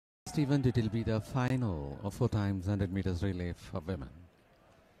next event, it will be the final of 4 times 100 meters relay for women.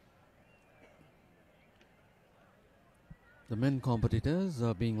 The men competitors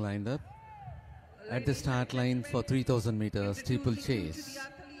are being lined up at the start line for 3000 meters steeplechase.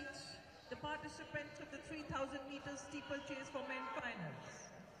 The participants of the 3000 meters steeplechase for men finals.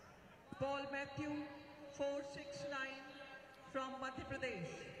 Paul Matthew, 469 from Madhya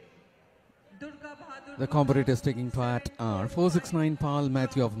Pradesh. The competitors taking part are 469 Paul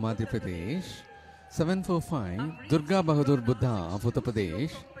Matthew of Madhya Pradesh, 745 Durga Bahadur Buddha of Uttar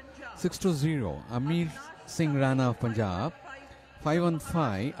Pradesh, 620 Amir Singh Rana of Punjab,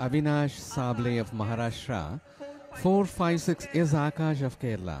 515 Avinash Sable of Maharashtra, 456 is Akash of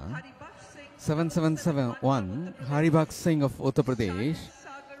Kerala, 7771 Haribaksh Singh of Uttar Pradesh,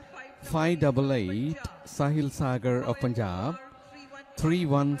 588 Sahil Sagar of Punjab,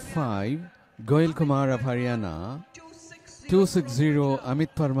 315 Goyal Kumar of Haryana, 260 Amit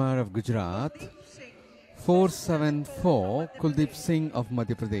Parmar of Gujarat, 474 Kuldeep Singh of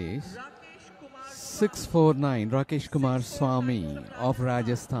Madhya Pradesh, 649 Rakesh Kumar Swami of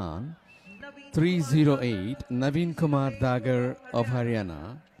Rajasthan, 308 Naveen Kumar Dagar of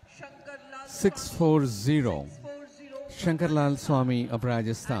Haryana, 640 Shankarlal Swami of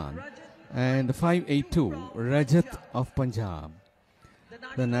Rajasthan, and 582 Rajat of Punjab.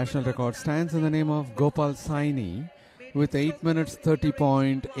 The national record stands in the name of Gopal Saini with 8 minutes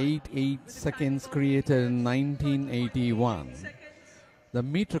 30.88 seconds created in 1981. The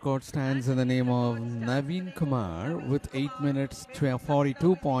meet record stands in the name of Naveen Kumar with 8 minutes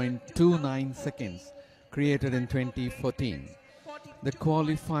 42.29 seconds created in 2014. The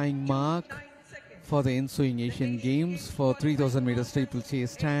qualifying mark for the ensuing Asian Games for 3000 meters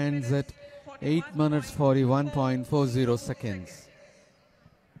steeplechase stands at 8 minutes 41.40 seconds.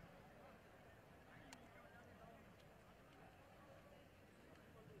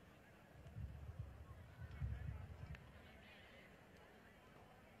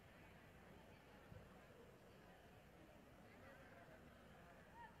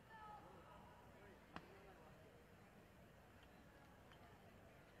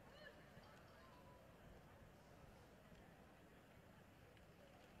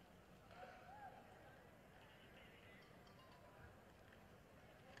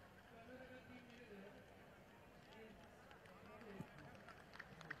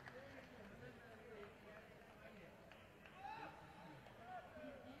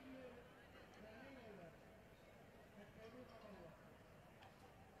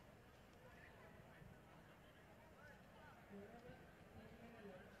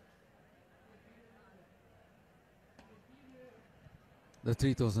 The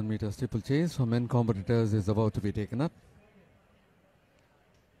 3000 meters steeplechase for men competitors is about to be taken up.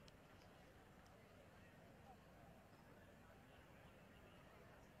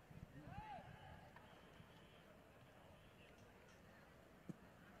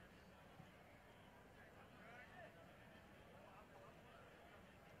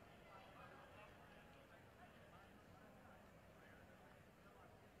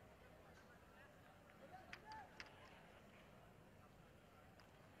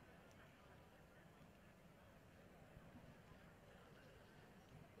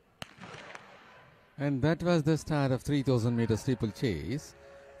 And that was the start of 3000 meter steeplechase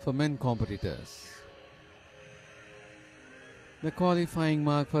for men competitors. The qualifying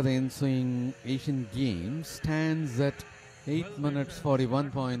mark for the ensuing Asian Games stands at 8 minutes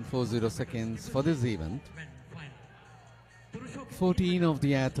 41.40 seconds for this event. 14 of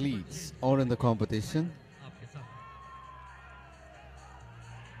the athletes are in the competition.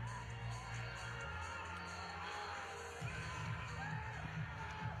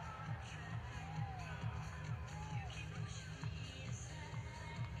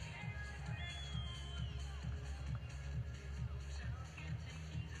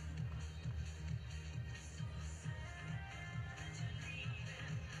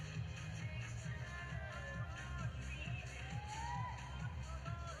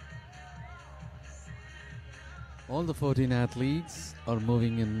 All the 14 athletes are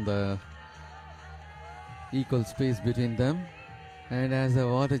moving in the equal space between them, and as the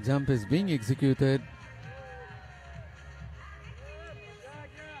water jump is being executed,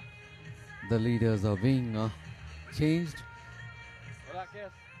 the leaders are being changed.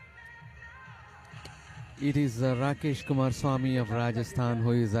 It is Rakesh Kumar Swami of Rajasthan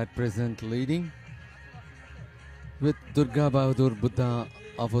who is at present leading, with Durga Bahadur Buddha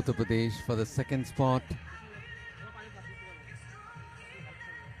of Uttar Pradesh for the second spot.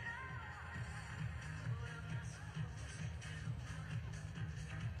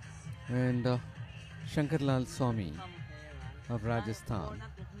 And Shankarlal Swami of Rajasthan.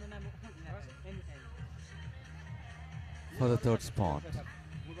 for the third spot.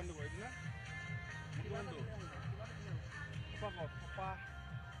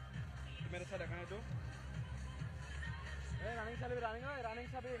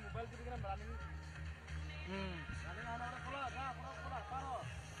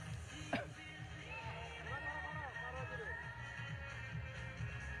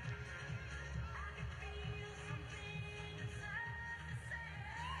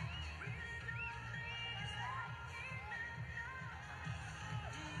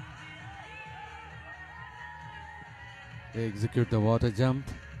 They execute the water jump.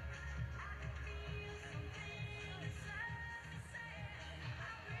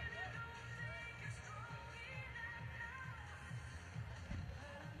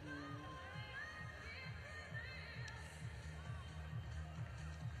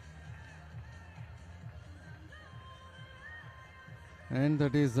 And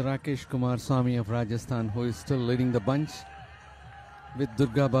that is Rakesh Kumar Swami of Rajasthan, who is still leading the bunch, with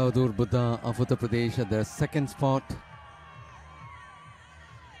Durga Bahadur Buddha of Uttar Pradesh at the second spot.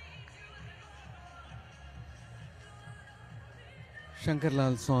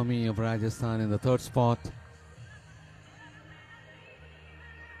 Shankarlal Swami of Rajasthan in the third spot.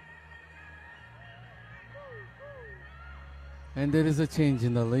 And there is a change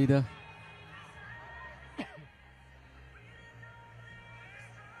in the leader.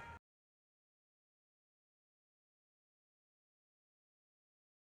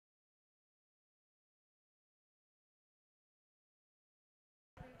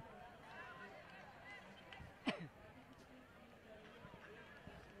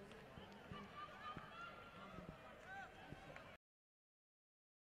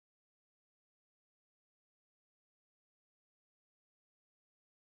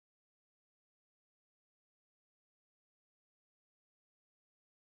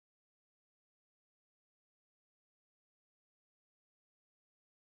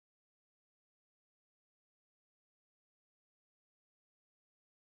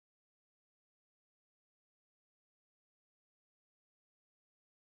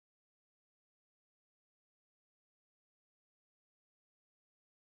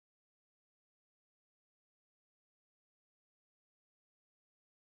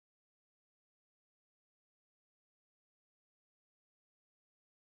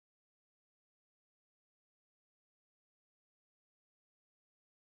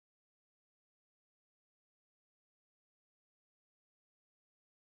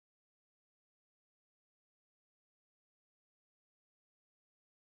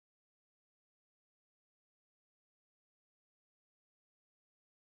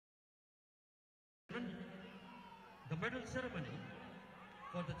 The medal ceremony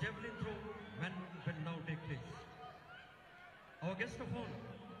for the javelin throw men will now take place. Our guest of honor,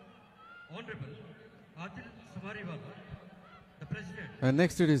 Honorable Adil Samariwala, the President. And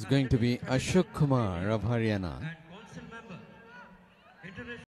next it is going to be Ashok Kumar of Haryana. And Council Member,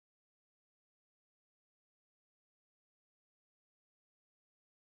 International.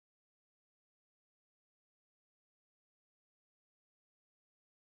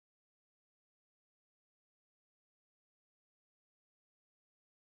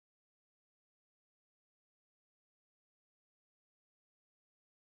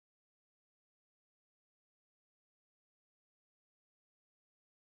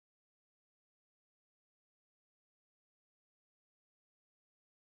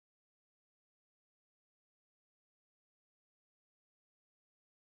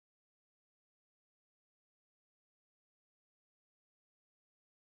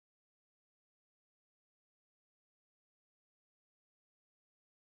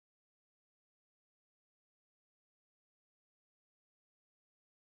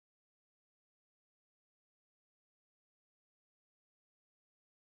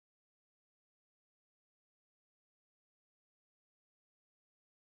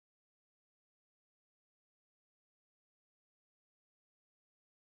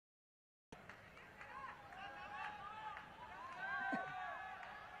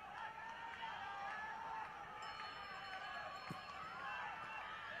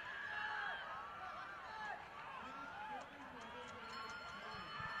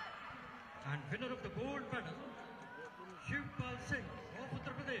 And winner of the gold medal, Shivpal Singh of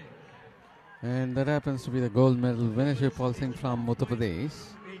Uttar Pradesh. And that happens to be the gold medal winner, Shivpal Singh from Uttar Pradesh.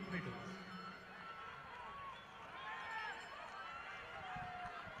 8 meters.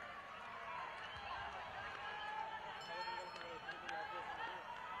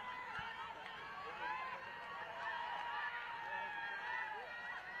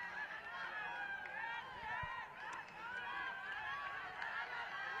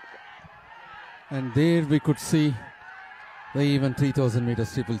 And there we could see The even 3000 meter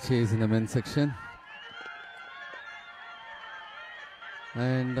steeplechase in the men's section.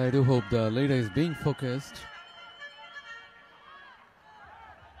 And I do hope the leader is being focused.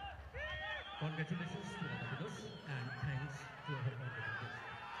 Congratulations to all the winners and thanks to our organizers.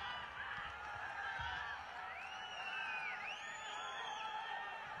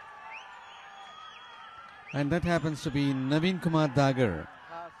 And that happens to be Naveen Kumar Dagar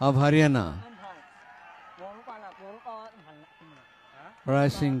of Haryana,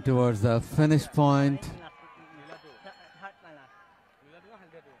 rushing towards the finish point.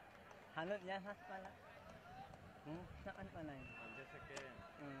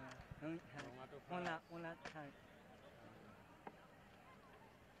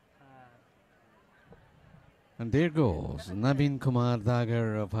 And there goes Naveen Kumar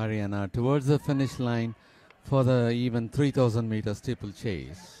Dagar of Haryana towards the finish line for the even 3000 meter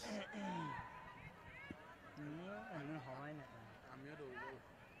steeplechase.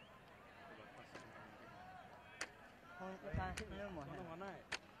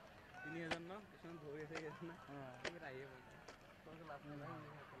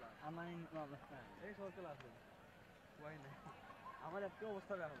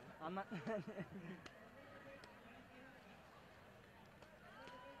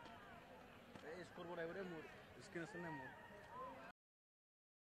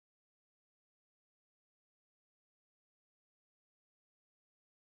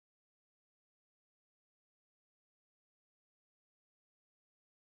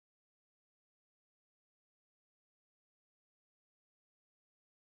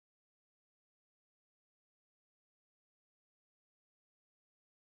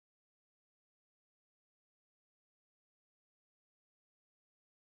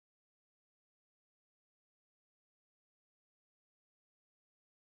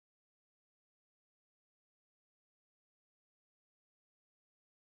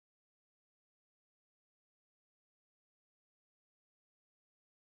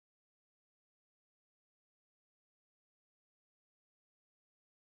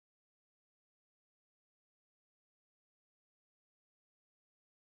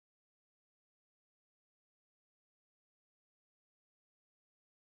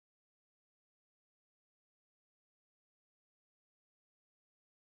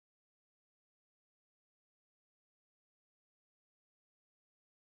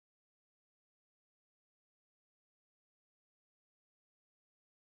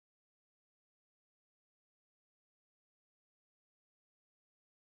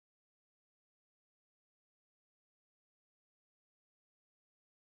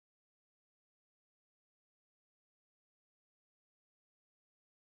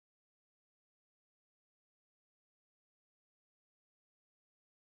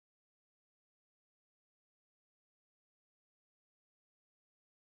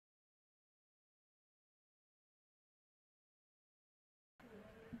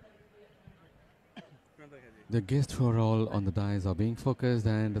 The guests who are all on the dais are being focused,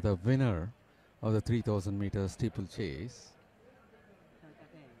 and the winner of the 3000 meter steeplechase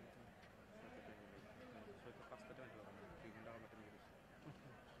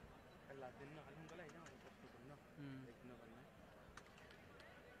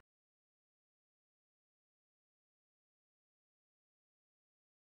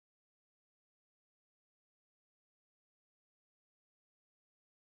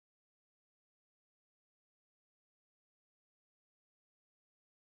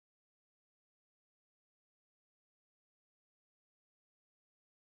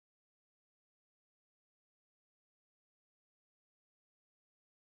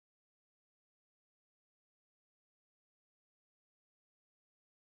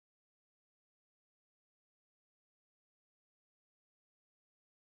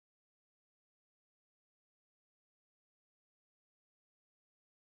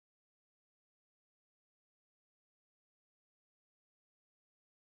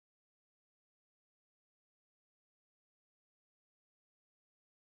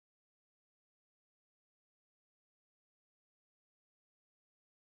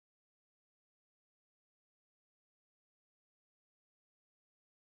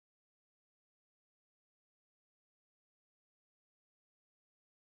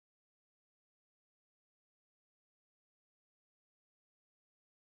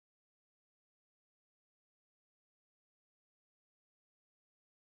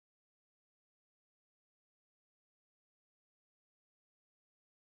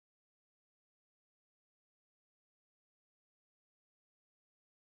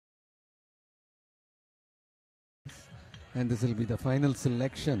and this will be the final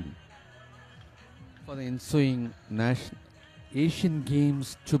selection for the ensuing Asian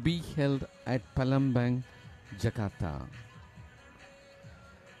Games to be held at Palembang, Jakarta.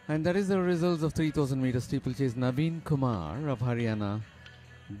 And that is the results of 3000 meter steeplechase. Naveen Kumar of Haryana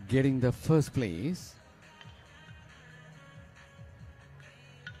getting the first place.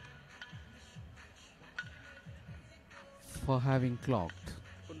 For having clocked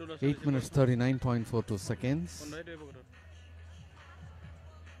 8 minutes 39.42 seconds.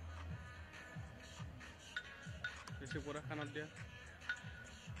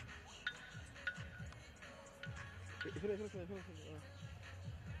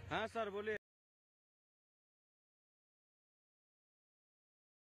 हाँ sir बोलिए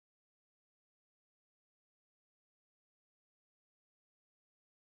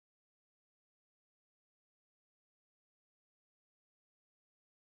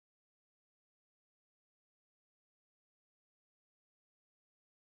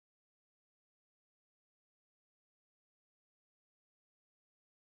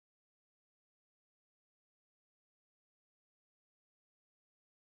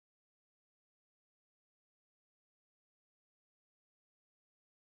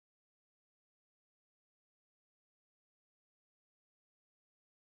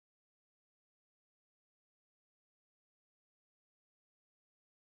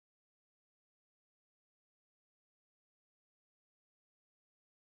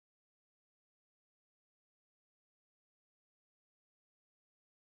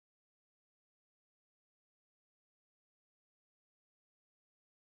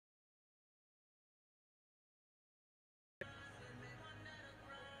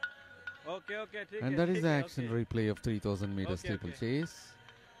Okay, ठीक है, And that is ठीक the है, action okay. replay of 3000 meter Okay, steeplechase.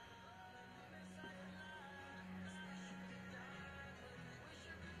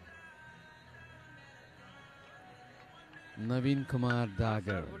 Naveen Kumar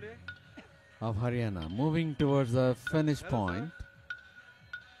Dagar बोलिए of Haryana moving towards the finish point.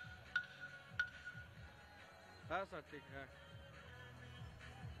 हाँ sir ठीक है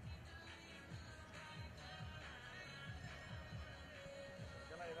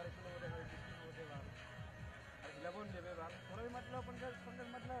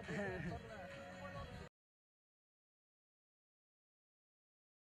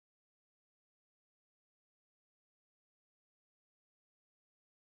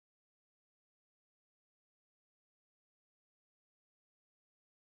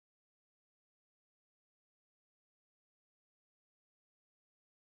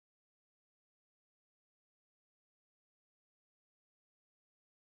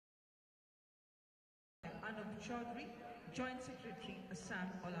Anup Chaudhary, Joint Secretary, Assam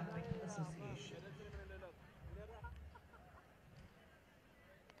Olympic Association.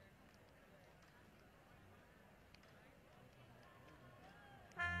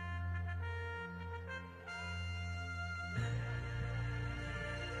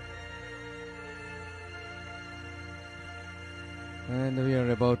 And we are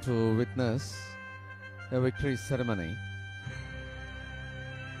about to witness a victory ceremony.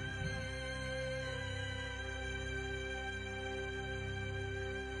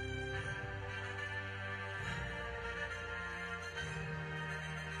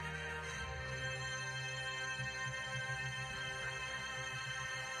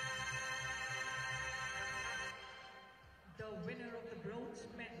 The winner of the bronze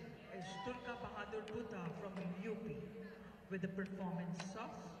medal is Durga Bahadur Buddha from UP with a performance of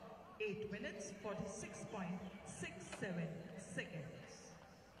 8 minutes 46.67 seconds.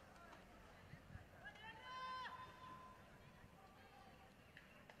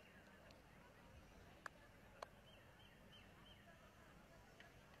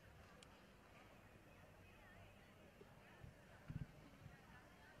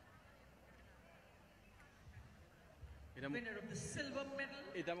 Winner of the silver medal,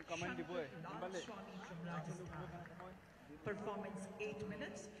 इधम comment depot है Lal Swami from Rajasthan. Performance 8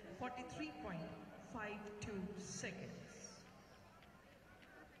 minutes 43.52 seconds.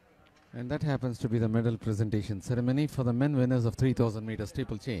 And that happens to be the medal presentation ceremony for the men winners of 3000 meter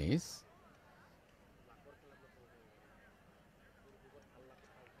steeplechase.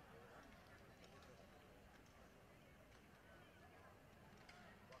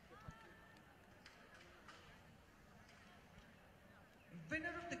 Winner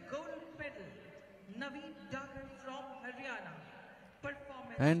of the gold medal, Naveen Dagar from Haryana.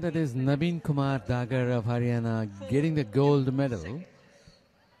 Performance And that is 8 minutes, Naveen Kumar Dagar of Haryana getting the gold medal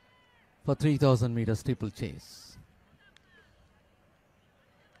for 3000 meter steeplechase.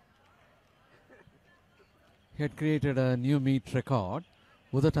 He had created a new meet record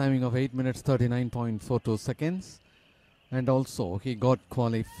with a timing of 8 minutes 39.42 seconds, and also he got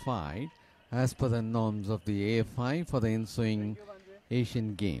qualified as per the norms of the AFI for the ensuing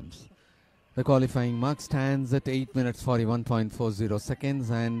Asian Games. The qualifying mark stands at 8 minutes 41.40 seconds,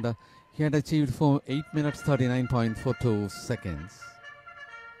 and he had achieved 8 minutes 39.42 seconds.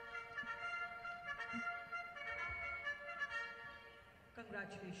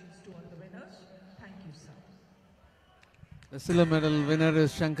 Congratulations to all the winners. Thank you, sir. The silver medal winner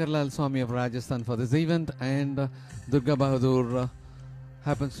is Shankarlal Swami of Rajasthan for this event, and Durga Bahadur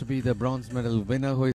happens to be the bronze medal winner, who is